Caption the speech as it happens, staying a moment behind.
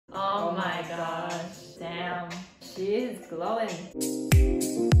my gosh. Damn. She is glowing.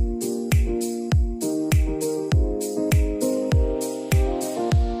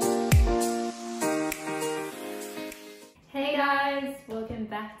 Hey guys, welcome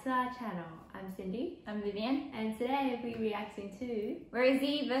back to our channel. I'm Cindy. I'm Vivian. And today we'll be reacting to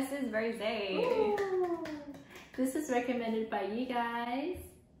Rosie versus Rosé. Ooh. This is recommended by you guys.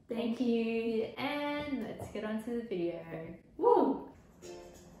 Thank you. And let's get on to the video. Woo!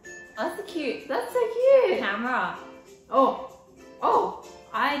 That's so cute. That's so cute! Camera. Oh! Oh!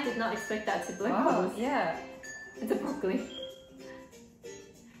 I did not expect that to blend. Oh, yeah. It's a broccoli.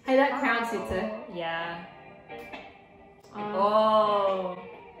 Hey, that crown suits her. Yeah. Oh,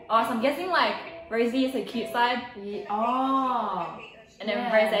 so I'm guessing like Rosie is the cute side. Yeah. Oh. And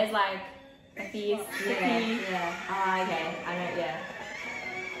then Rosé is like a fierce. Yeah. Ah, okay. I know, yeah.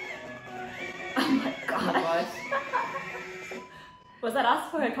 Oh my gosh. Oh my gosh. Was that us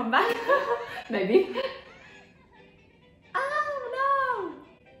for her comeback? Maybe. Oh no!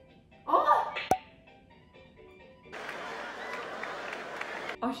 Oh!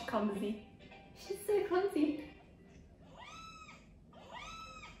 Oh, she's clumsy. She's so clumsy.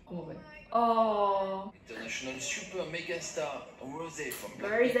 Oh my god. Oh. International super mega star Rosé from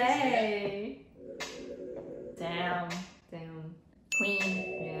Blackpink. Rosé. Damn. Damn.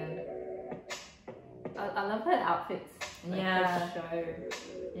 Queen. Yeah. I love her outfits. Like Yeah. the show.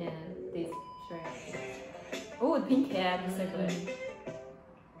 Yeah. These show outfits. Oh, the pink hair. That's so good.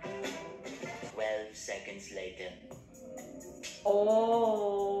 12 seconds later.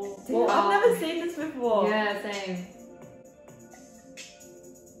 Oh. Wow. I've never seen this before. Yeah, same.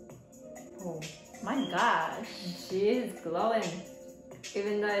 Oh my gosh. She is glowing.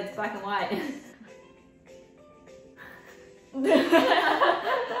 Even though it's black and white.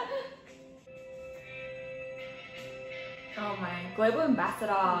 Oh my, global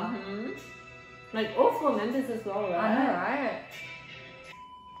ambassador. Like all 4 members as well, right? I know, right?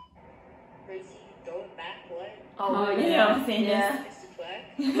 Rosie, throw it back, what? Oh, yeah. yeah, I've seen Yeah. Mr. Flag?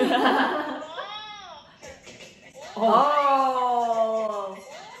 Oh.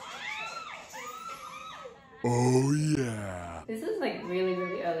 Oh yeah. This is like really,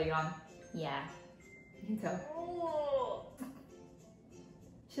 really early on. Yeah. You can tell. Oh.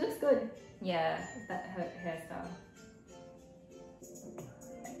 She looks good. Yeah. With that her hairstyle.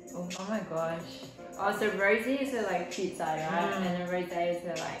 Oh my gosh. Oh, so Rosie is her like cute side, right? Mm. And then Rosé is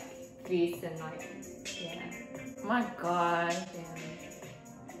her like fierce and like, yeah. Oh my gosh.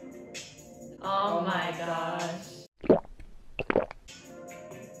 Oh, Oh my my gosh.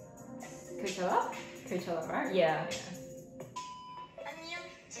 Coachella? Coachella, right? Yeah. 안녕,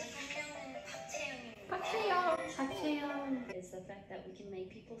 제 본명은 박채영입니다. 박채영. Is the fact that we can make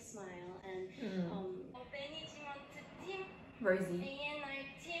people smile and 매니지먼트 팀, Rosie. A&R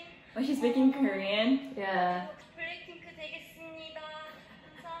팀, When she's speaking Korean. Yeah. 블랙핑크 되겠습니다.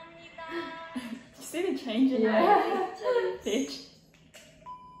 감사합니다. You see the change in Yeah. her pitch?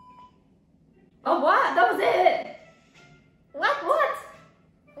 Oh, what? That was it! What?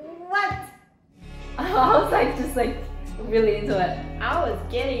 I was like, just like really into it. I was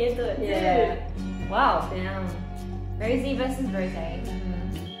getting into it Yeah. too. Wow. Damn. Rosie versus Rosé.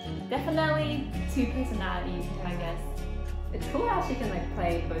 Definitely 2 personalities, I guess. It's cool how she can like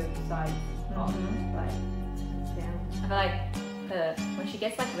play both sides off. Like, damn. I feel like when she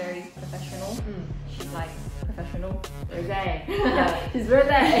gets like very professional, she's like professional. Rosé. Yeah. She's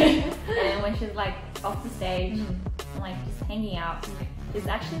Rosé. And when she's like off the stage and like just hanging out, it's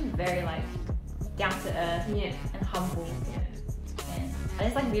actually very like down to earth Yeah. and humble. And I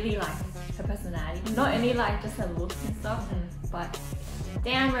just like really like her personality. Not only like just her looks and stuff, but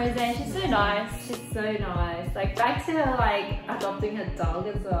damn Rosé, she's so nice. She's so nice. Like back to her like adopting her dog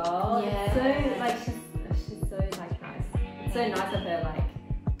as well. Yeah. It's so like she's so like nice. It's so nice of her like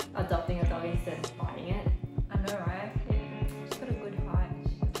adopting a dog instead of buying it. I know, right? She's got a good heart.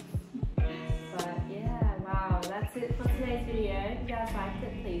 But yeah, wow, that's it for today's video. If you guys liked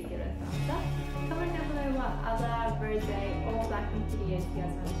it, please give it a thumbs up. Comment down below what other Rosé or Blackpink videos you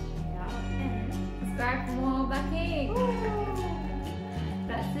guys want to check out. And Subscribe for more Blackpink.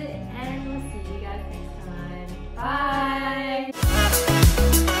 that's it, and we'll see you guys next time.